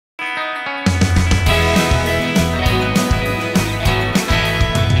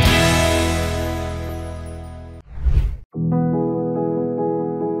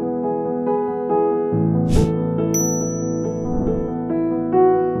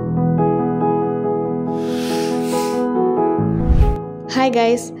Hi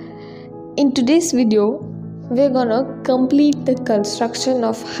guys, in today's video we're gonna complete the construction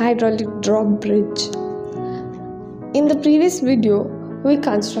of hydraulic drawbridge. In the previous video we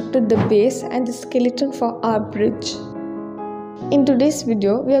constructed the base and the skeleton for our bridge. In today's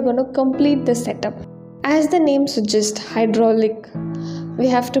video we are gonna complete the setup. As the name suggests, hydraulic, we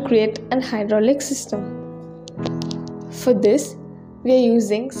have to create an hydraulic system. For this we are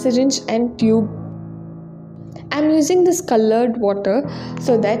using syringe and tube. I'm using this colored water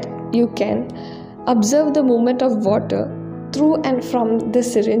so that you can observe the movement of water through and from the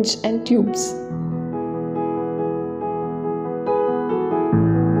syringe and tubes.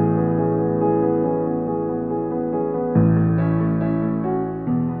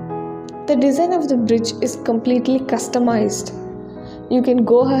 The design of the bridge is completely customized. You can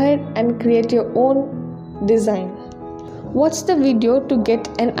go ahead and create your own design. Watch the video to get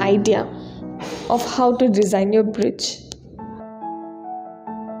an idea of how to design your bridge.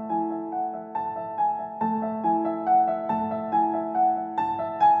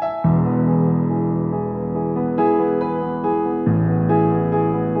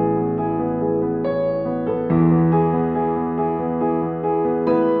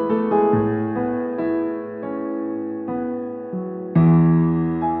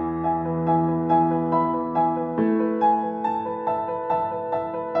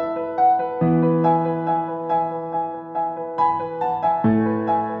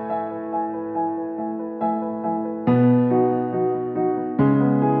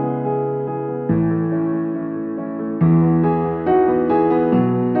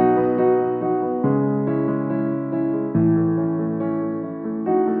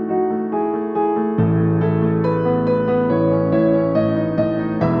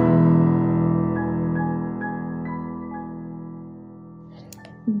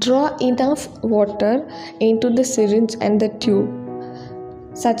 Draw enough water into the syringe and the tube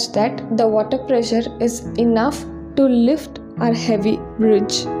such that the water pressure is enough to lift our heavy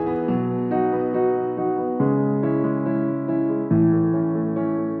bridge.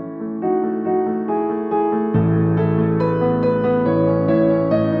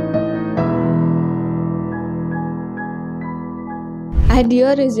 And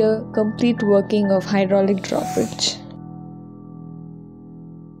here is your complete working of hydraulic drawbridge.